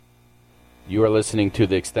You are listening to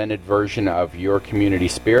the extended version of Your Community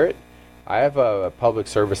Spirit. I have a public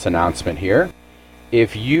service announcement here.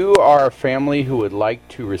 If you are a family who would like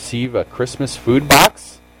to receive a Christmas food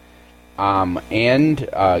box and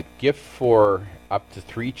a gift for up to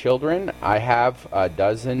 3 children, I have a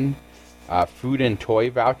dozen food and toy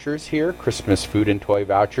vouchers here, Christmas food and toy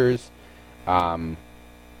vouchers.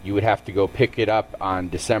 You would have to go pick it up on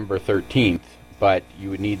December 13th, but you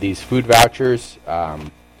would need these food vouchers.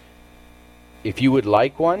 If you would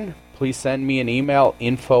like one, please send me an email,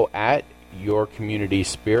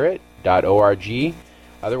 info@yourcommunityspirit.org.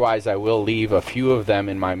 Otherwise, I will leave a few of them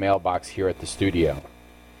in my mailbox here at the studio.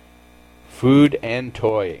 Food and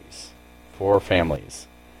toys for families.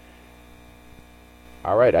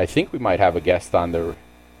 All right, I think we might have a guest on the...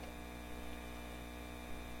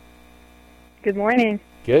 Good morning.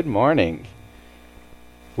 Good morning.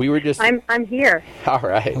 We were just... I'm here. All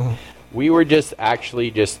right. We were just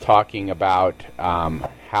talking about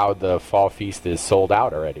how the fall feast is sold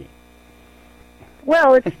out already.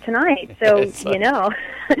 Well, it's tonight, so,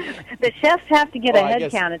 the chefs have to get a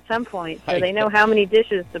head count at some point, so they know how many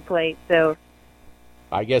dishes to plate, so...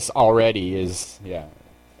 I guess already is,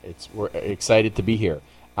 we're excited to be here.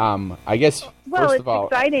 I guess, first of all... Well,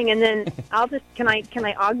 it's exciting, and then can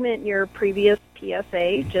I augment your previous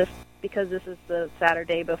PSA, just because this is the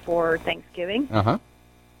Saturday before Thanksgiving? Uh-huh.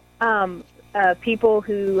 People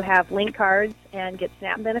who have link cards and get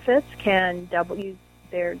SNAP benefits can go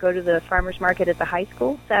to the farmer's market at the high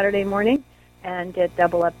school Saturday morning and get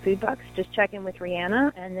double up food bucks. Just check in with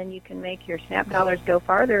Rihanna, and then you can make your SNAP dollars go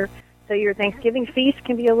farther, so your Thanksgiving feast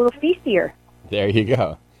can be a little feastier. There you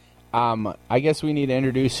go. I guess we need to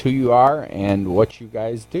introduce who you are and what you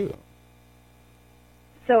guys do.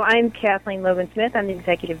 So I'm Kathleen Logan Smith. I'm the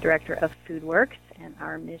Executive Director of FoodWorks, and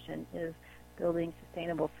our mission is building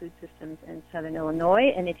sustainable food systems in Southern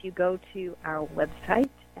Illinois. And if you go to our website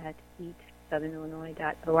at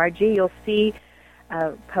eatsouthernillinois.org, you'll see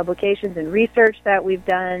publications and research that we've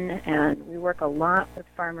done, and we work a lot with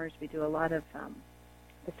farmers. We do a lot of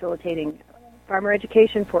facilitating farmer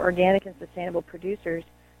education for organic and sustainable producers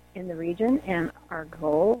in the region, and our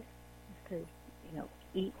goal is to,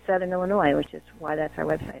 eat Southern Illinois, which is why that's our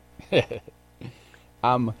website.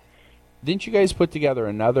 Didn't you guys put together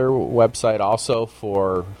another website also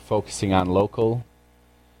for focusing on local?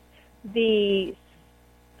 SI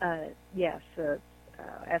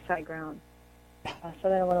Ground,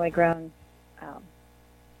 Southern Illinois Ground,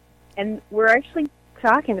 and we're actually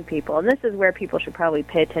talking to people, and this is where people should probably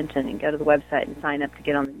pay attention and go to the website and sign up to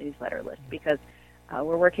get on the newsletter list, because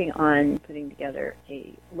we're working on putting together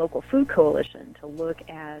a local food coalition to look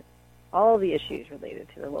at all the issues related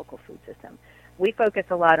to the local food system. We focus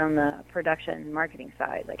a lot on the production and marketing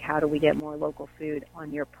side, like how do we get more local food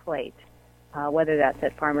on your plate, whether that's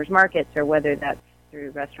at farmers markets or whether that's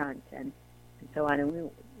through restaurants and so on. And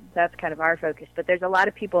that's kind of our focus. But there's a lot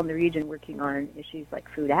of people in the region working on issues like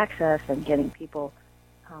food access and getting people,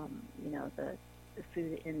 the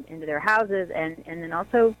food into their houses, and then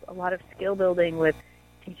also a lot of skill building with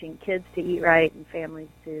teaching kids to eat right and families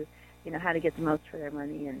to, how to get the most for their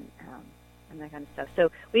money and that kind of stuff.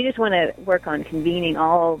 So we just want to work on convening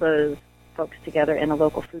all those folks together in a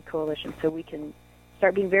local food coalition so we can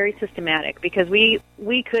start being very systematic, because we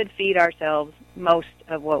could feed ourselves most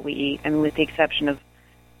of what we eat, with the exception of,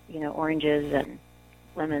 oranges and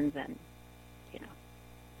lemons and,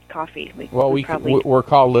 coffee. We're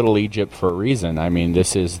called Little Egypt for a reason.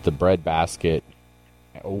 This is the breadbasket,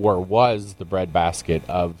 or was the breadbasket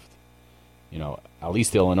of, at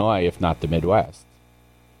least Illinois, if not the Midwest.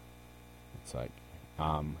 It's like,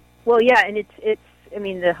 and it's.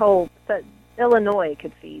 Illinois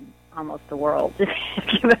could feed almost the world,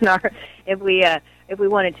 given if we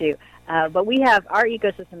wanted to. But our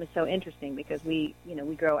ecosystem is so interesting because we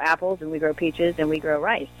grow apples and we grow peaches and we grow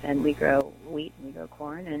rice and we grow wheat and we grow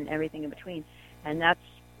corn and everything in between, and that's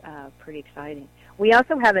pretty exciting. We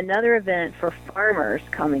also have another event for farmers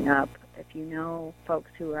coming up. If you know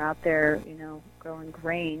folks who are out there, growing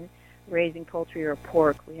grain, raising poultry or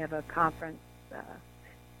pork, we have a conference,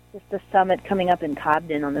 just a summit coming up in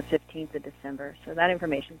Cobden on the 15th of December. So that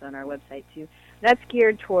information's on our website too. That's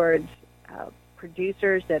geared towards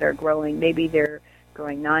producers that are growing, maybe they're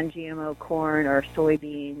growing non-GMO corn or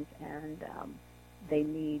soybeans, and they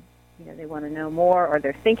need, they want to know more, or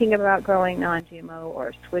they're thinking about growing non-GMO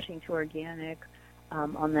or switching to organic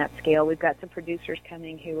on that scale. We've got some producers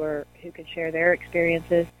coming who could share their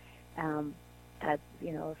experiences of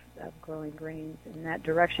growing grains in that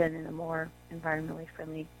direction in a more environmentally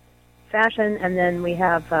friendly fashion. And then we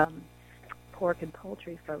have pork and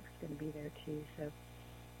poultry folks going to be there too. So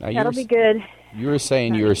Now, that'll be good. You were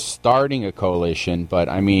saying you're starting a coalition, but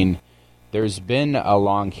I mean, there's been a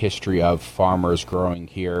long history of farmers growing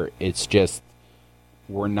here. It's just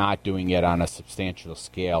we're not doing it on a substantial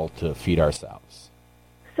scale to feed ourselves.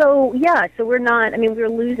 So we're not. I mean, we're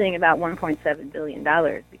losing about $1.7 billion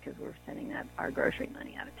because we're sending our grocery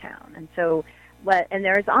money out of town. And so, and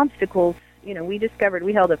there's obstacles. You know, we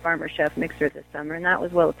held a Farmer Chef mixer this summer, and that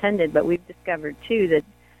was well attended. But we've discovered too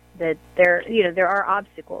that there are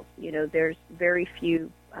obstacles. You know, there's very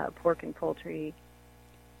few pork and poultry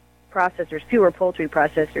processors, fewer poultry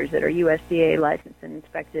processors that are USDA licensed and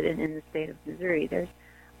inspected in the state of Missouri. There's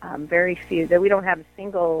very few. That we don't have a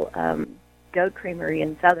single goat creamery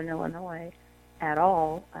in southern Illinois at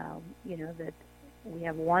all. You know, that we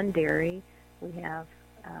have one dairy. We have,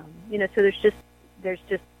 you know, so there's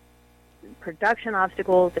just production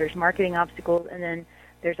obstacles, there's marketing obstacles, and then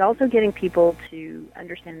there's also getting people to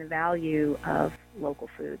understand the value of local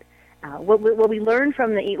food. What we learned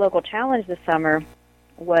from the Eat Local Challenge this summer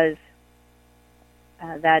was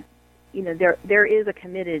that, you know, there is a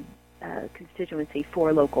committed constituency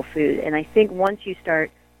for local food, and I think once you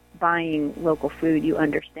start buying local food, you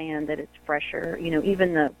understand that it's fresher. You know,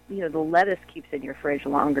 even the lettuce keeps in your fridge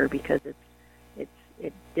longer because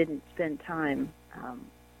it didn't spend time,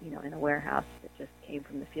 you know, in a warehouse. It just came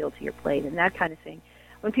from the field to your plate, and that kind of thing.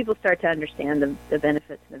 When people start to understand the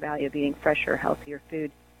benefits and the value of eating fresher, healthier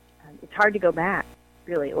food, it's hard to go back,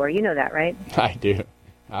 really. Or you know that, right? I do.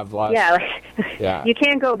 I've lost. Yeah, you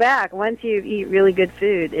can't go back. Once you eat really good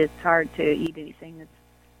food, it's hard to eat anything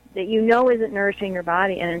that you know isn't nourishing your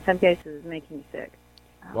body, and in some cases is making you sick.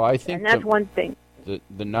 Well, I think and that's one thing.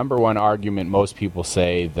 The number one argument most people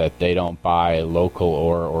say that they don't buy local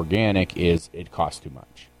or organic is it costs too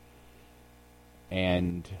much.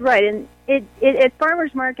 And right, and it at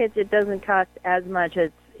farmers markets it doesn't cost as much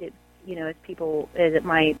as it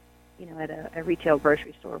might, you know, at a retail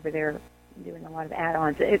grocery store where they're doing a lot of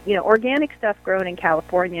add-ons. You know, organic stuff grown in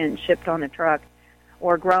California and shipped on a truck,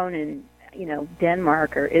 or grown in, you know,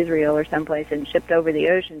 Denmark or Israel or someplace and shipped over the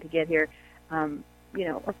ocean to get here. You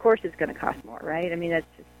know, of course it's going to cost more, right? I mean, that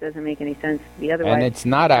just doesn't make any sense the other way. And it's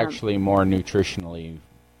not actually more nutritionally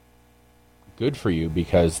good for you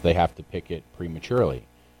because they have to pick it prematurely.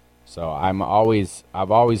 So I've always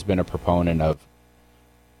been a proponent of,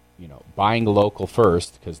 you know, buying local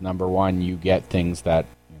first, because number one, you get things that,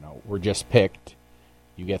 you know, were just picked.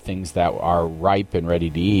 You get things that are ripe and ready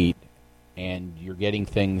to eat, and you're getting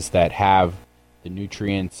things that have the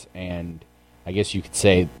nutrients and, I guess you could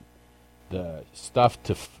say, the stuff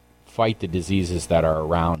to fight the diseases that are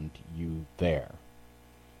around you there.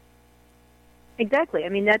 Exactly. I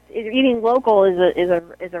mean, eating local is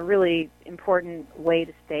a really important way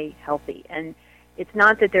to stay healthy. And it's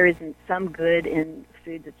not that there isn't some good in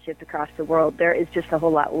food that's shipped across the world. There is just a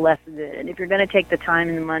whole lot less good. And if you're going to take the time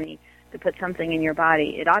and the money to put something in your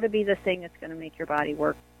body, it ought to be the thing that's going to make your body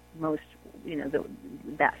work most, you know, the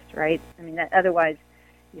best, right? I mean, otherwise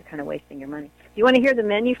you're kind of wasting your money. Do you want to hear the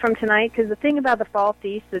menu from tonight? Because the thing about the fall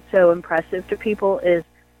feast that's so impressive to people is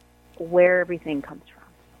where everything comes from.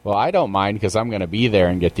 Well, I don't mind because I'm going to be there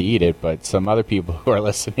and get to eat it, but some other people who are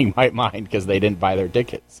listening might mind because they didn't buy their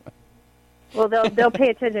tickets. Well, they'll pay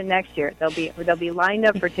attention next year. They'll be lined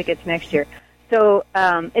up for tickets next year. So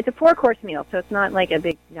it's a 4-course meal, so it's not like a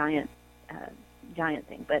big giant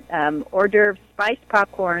thing. But hors d'oeuvres, spiced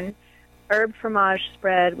popcorn, herb fromage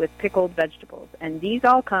spread with pickled vegetables, and these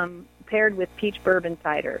all come paired with peach bourbon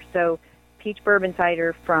cider. So peach bourbon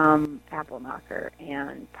cider from Apple Knocker,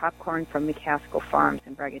 and popcorn from McCaskill Farms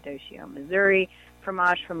in Braggadocio, Missouri,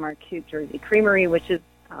 fromage from Marquette Jersey Creamery, which is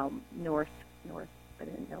north, but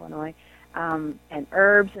in Illinois, and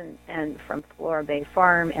herbs and from Flora Bay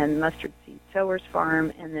Farm, and mustard seed sowers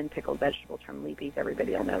farm, and then pickled vegetables from Leapy's.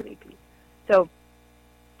 Everybody will know Leapy's. So,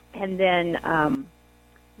 and then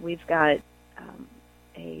we've got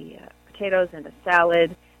potatoes and a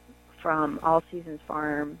salad from All Seasons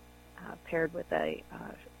Farm, paired with a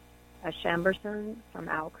Chamberson from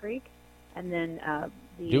Owl Creek, and then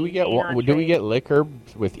do we get liquor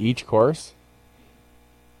with each course?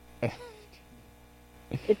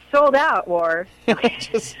 It's sold out, War.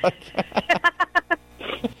 Just like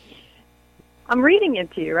I'm reading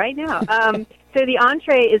it to you right now. So the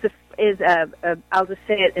entree is I'll just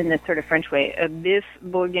say it in this sort of French way, a bœuf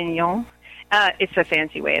bourguignon. It's a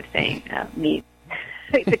fancy way of saying meat.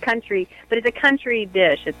 It's a country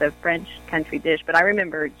dish. It's a French country dish. But I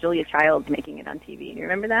remember Julia Childs making it on TV. Do you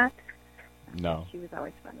remember that? No. She was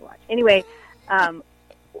always fun to watch. Anyway,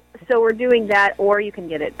 so we're doing that, or you can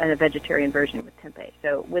get it in a vegetarian version with tempeh.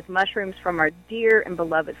 So with mushrooms from our dear and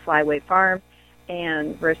beloved Flyway Farm,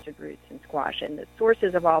 and roasted roots and squash. And the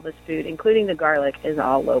sources of all this food, including the garlic, is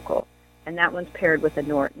all local. And that one's paired with a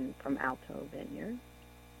Norton from Alto Vineyard.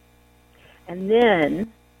 And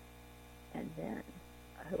then,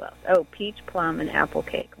 who else? Oh, peach, plum, and apple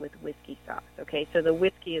cake with whiskey sauce. Okay, so the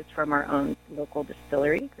whiskey is from our own local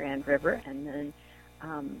distillery, Grand River, and then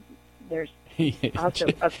there's also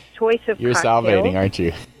a choice of You're cocktails. salivating, aren't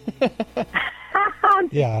you? I'm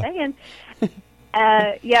just saying.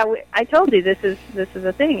 I told you this is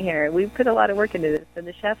a thing here. We put a lot of work into this, and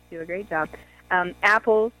the chefs do a great job.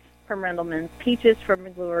 Apples from Rendleman's, peaches from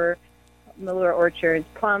Mallure Orchards,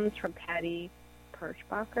 plums from Patty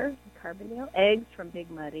Perschbacher, Carbondale, eggs from Big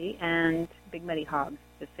Muddy, and Big Muddy Hogs,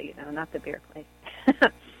 just so you know, not the beer place.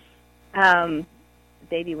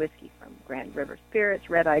 Baby whiskey from Grand River Spirits,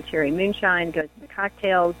 Red Eye Cherry Moonshine goes to the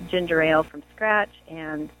cocktails, ginger ale from Scratch,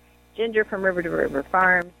 and ginger from River to River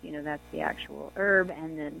Farms, that's the actual herb,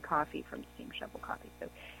 and then coffee from Steam Shovel Coffee. So,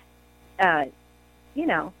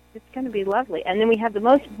 it's going to be lovely. And then we have the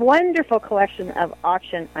most wonderful collection of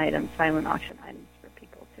auction items, silent auction items for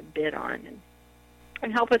people to bid on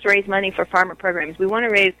and help us raise money for farmer programs. We want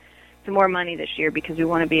to raise some more money this year because we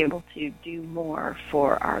want to be able to do more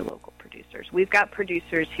for our local producers. We've got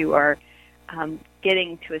producers who are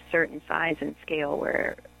getting to a certain size and scale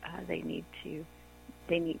where they need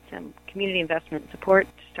some community investment support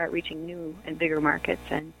to start reaching new and bigger markets,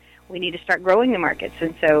 and we need to start growing the markets.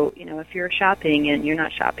 And so, if you're shopping and you're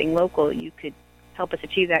not shopping local, you could help us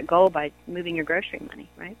achieve that goal by moving your grocery money,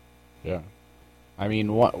 right? Yeah. I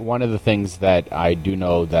mean, one of the things that I do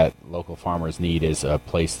know that local farmers need is a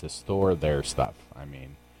place to store their stuff. I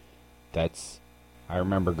mean, I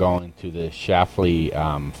remember going to the Schlafly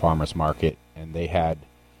farmers market, and they had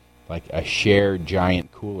like a shared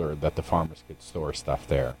giant cooler that the farmers could store stuff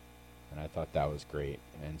there. And I thought that was great.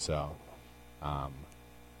 And so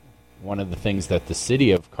one of the things that the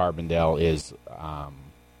city of Carbondale is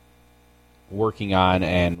working on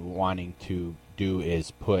and wanting to do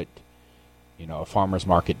is put a farmer's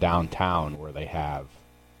market downtown where they have,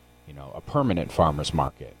 a permanent farmer's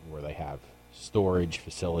market where they have storage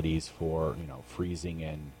facilities for, freezing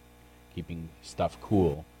and keeping stuff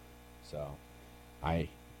cool. So I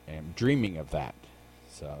am dreaming of that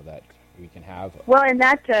so that we can have... Well, and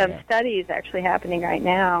that study is actually happening right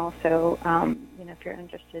now. So, if you're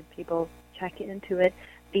interested, people check into it.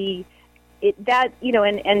 And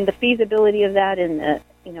the feasibility of that and,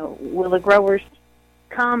 will the growers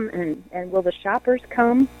come and will the shoppers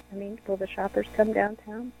come? I mean, will the shoppers come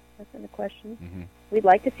downtown? That's the question. Mm-hmm. We'd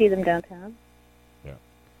like to see them downtown. Yeah.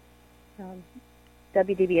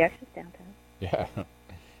 WDBX is downtown. Yeah.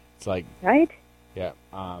 It's like... Right? Yeah.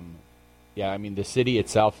 I mean, the city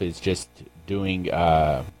itself is just doing,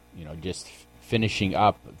 just finishing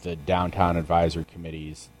up the Downtown Advisory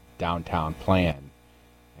Committee's downtown plan.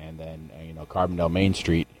 And then, Carbondale Main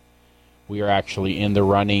Street, we are actually in the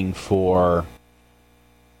running for...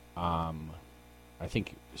 I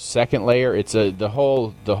think second layer. It's the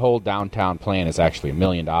whole downtown plan is actually $1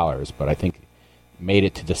 million, but I think made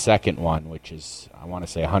it to the second one, which is I want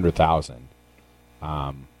to say $100,000.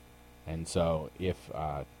 And so if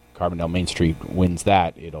Carbondale Main Street wins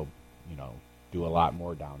that, it'll do a lot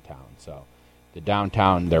more downtown. So the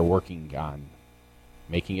downtown, they're working on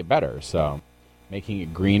making it better. So making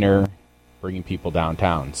it greener, bringing people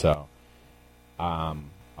downtown. So a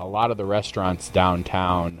lot of the restaurants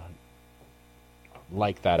downtown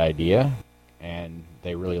like that idea, and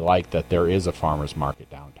they really like that there is a farmer's market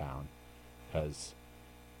downtown because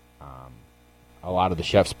a lot of the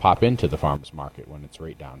chefs pop into the farmer's market when it's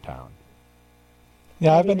right downtown.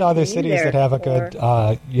 Yeah, I've been to other cities that have a good,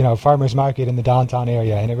 farmer's market in the downtown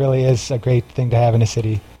area, and it really is a great thing to have in a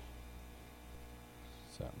city.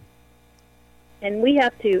 So. And we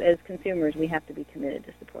have to, as consumers, we have to be committed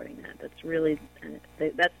to supporting that.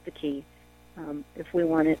 That's the key. If we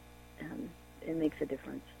want it, it makes a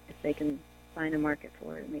difference. If they can find a market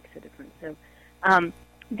for it, it makes a difference. So,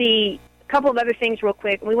 the couple of other things, real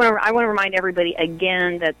quick. I want to remind everybody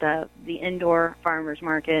again that the indoor farmers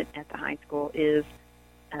market at the high school is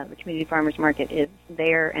the community farmers market is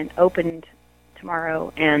there and opened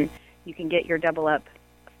tomorrow, and you can get your double up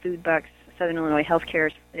food bucks. Southern Illinois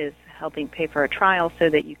Healthcare is helping pay for a trial so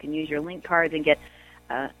that you can use your link cards and get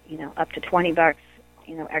up to $20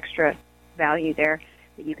 extra value there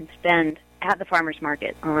that you can spend at the farmers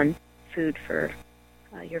market on food for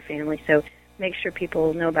your family. So make sure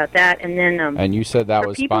people know about that. And then and you said that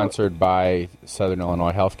was sponsored by Southern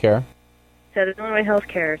Illinois Healthcare? Southern Illinois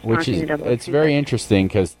Healthcare is which is it's very interesting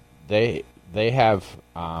because they have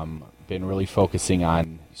been really focusing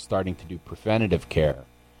on starting to do preventative care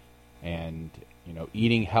and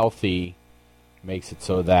eating healthy makes it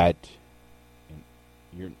so that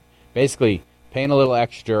you're basically paying a little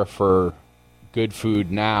extra for good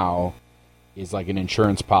food now is like an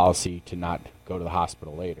insurance policy to not go to the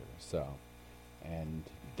hospital later. So, and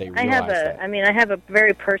they realize that. I have a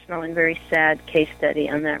very personal and very sad case study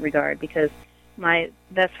on that regard, because my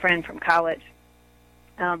best friend from college,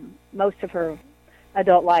 most of her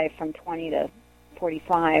adult life from 20 to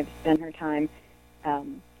 45 spent her time,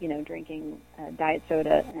 drinking diet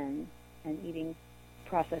soda and eating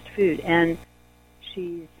processed food. And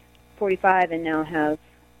she's 45 and now has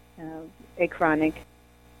a chronic,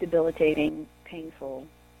 debilitating, painful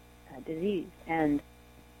disease. And,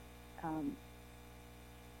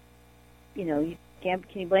 can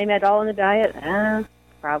you blame it all on the diet?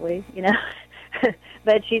 Probably,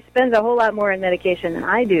 But she spends a whole lot more on medication than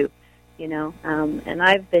I do, and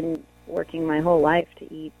I've been working my whole life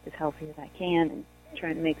to eat as healthy as I can and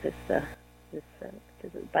trying to make this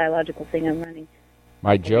biological thing I'm running.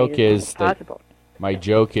 My joke is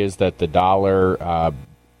that the dollar,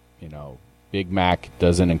 Big Mac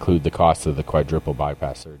doesn't include the cost of the quadruple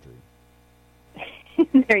bypass surgery.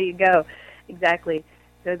 There you go. Exactly.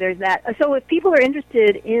 So there's that. So if people are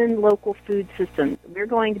interested in local food systems, we're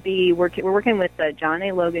going to be we're working with John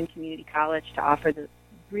A. Logan Community College to offer this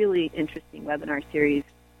really interesting webinar series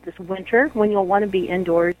this winter, when you'll want to be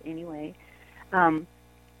indoors anyway.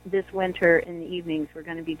 This winter in the evenings, we're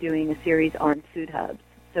going to be doing a series on food hubs.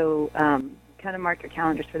 So kind of mark your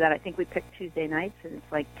calendars for that. I think we picked Tuesday nights, and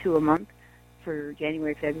it's like 2 a month for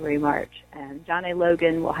January, February, March. And John A.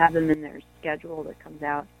 Logan will have them in their schedule that comes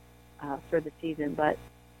out for the season. But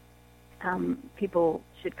people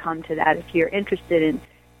should come to that if you're interested in,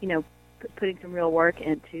 putting some real work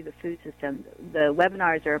into the food system. The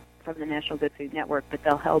webinars are from the National Good Food Network, but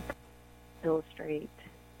they'll help illustrate,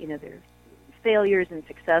 their failures and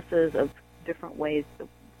successes of different ways the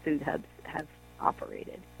food hubs have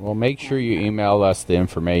operated. Well, make sure you email us the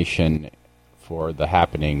information for the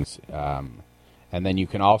happenings, and then you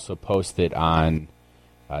can also post it on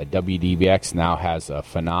WDBX. Now has a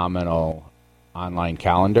phenomenal online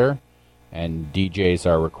calendar, and DJs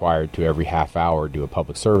are required to every half hour do a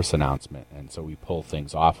public service announcement, and so we pull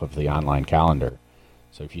things off of the online calendar.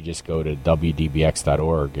 So if you just go to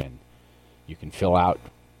WDBX.org, and you can fill out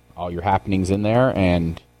all your happenings in there,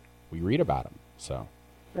 and we read about them. So.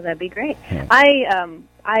 Well, that'd be great. Yeah.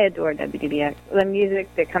 I adore WDBX. The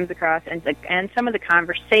music that comes across, and some of the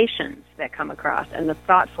conversations that come across, and the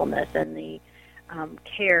thoughtfulness and the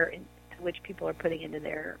care to which people are putting into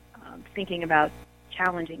their thinking about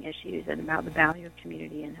challenging issues and about the value of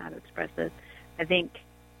community and how to express this, I think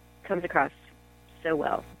comes across so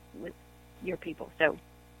well with your people. So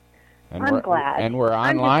I'm glad. And we're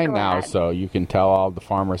online now, so you can tell all the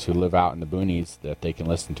farmers who live out in the boonies that they can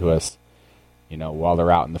listen to us, while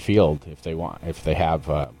they're out in the field if they have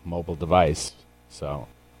a mobile device. So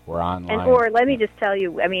we're online. Or let me just tell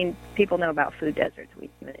you, people know about food deserts. We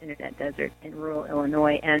have an internet desert in rural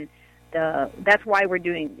Illinois, and that's why we're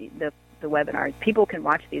doing the webinars. People can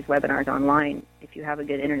watch these webinars online if you have a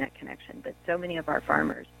good internet connection, but so many of our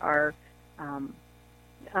farmers are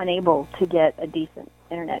unable to get a decent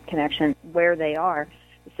internet connection where they are.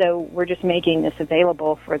 So we're just making this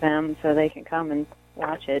available for them so they can come and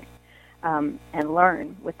watch it and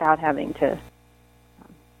learn without having to,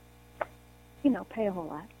 pay a whole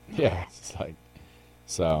lot. Yeah,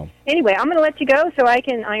 so. Anyway, I'm going to let you go so I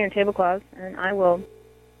can iron tablecloths, and I will.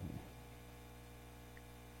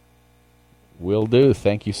 Will do.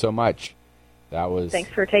 Thank you so much.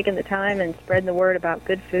 Thanks for taking the time and spreading the word about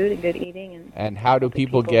good food and good eating. And how do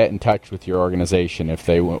people get in touch with your organization if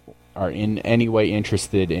they are in any way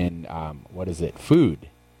interested in, food?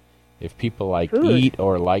 If people eat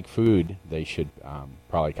or like food, they should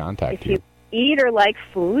probably contact you. If you eat or like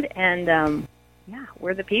food, and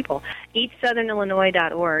we're the people.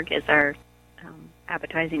 EatSouthernIllinois.org is our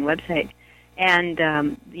appetizing website.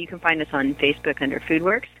 And you can find us on Facebook under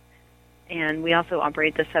FoodWorks. And we also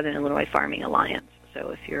operate the Southern Illinois Farming Alliance.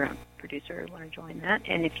 So if you're a producer, want to join that.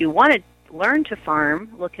 And if you want to learn to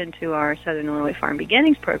farm, look into our Southern Illinois Farm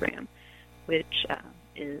Beginnings program, which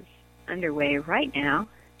is underway right now.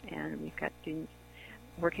 And we've got students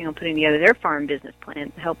working on putting together their farm business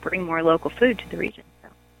plan to help bring more local food to the region. So.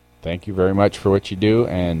 Thank you very much for what you do.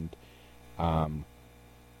 And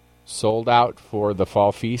sold out for the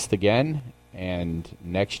Fall Feast again. And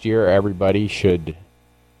next year, everybody should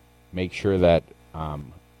make sure that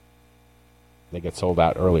they get sold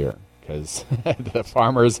out earlier, because the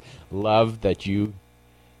farmers love that you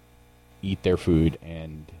eat their food,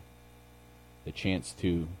 and the chance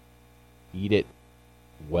to eat it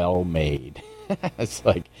well made. It's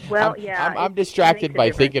like, well, I'm distracted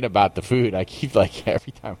by thinking about the food. I keep like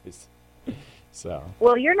every time it's so.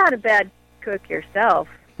 Well, you're not a bad cook yourself,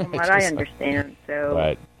 from what I understand.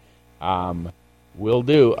 So, but will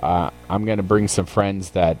do. I'm going to bring some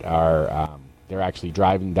friends that are they're actually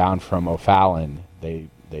driving down from O'Fallon. They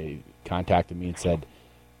contacted me and said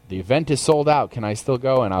the event is sold out. Can I still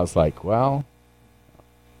go? And I was like, well,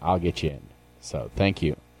 I'll get you in. So thank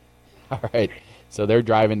you. All right. So they're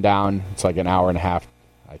driving down. It's like an hour and a half,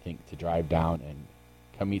 I think, to drive down and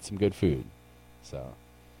come eat some good food. So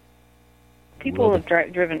people have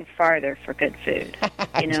driven farther for good food,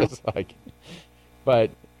 you know. Just like,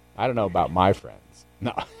 but I don't know about my friends.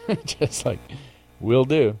 No, just like, will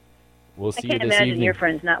do. We'll see you this evening. I can't imagine your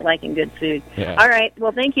friends not liking good food. Yeah. All right.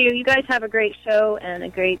 Well, thank you. You guys have a great show and a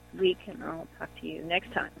great week, and I'll talk to you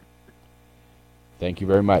next time. Thank you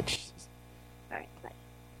very much. All right. Bye.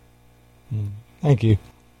 Thank you.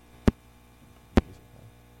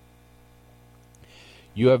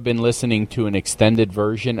 You have been listening to an extended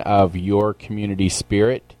version of Your Community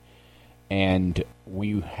Spirit, and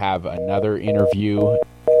we have another interview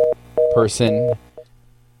person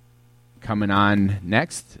coming on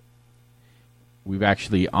next. We've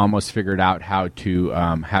actually almost figured out how to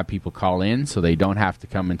have people call in so they don't have to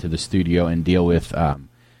come into the studio and deal with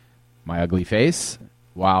my ugly face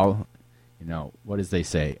while, what does they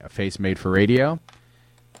say? A face made for radio.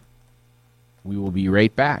 We will be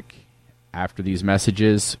right back after these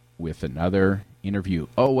messages with another interview.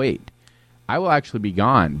 Oh, wait. I will actually be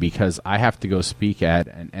gone because I have to go speak at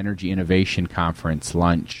an Energy Innovation Conference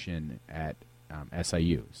lunch at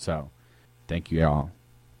SIU. So thank you all.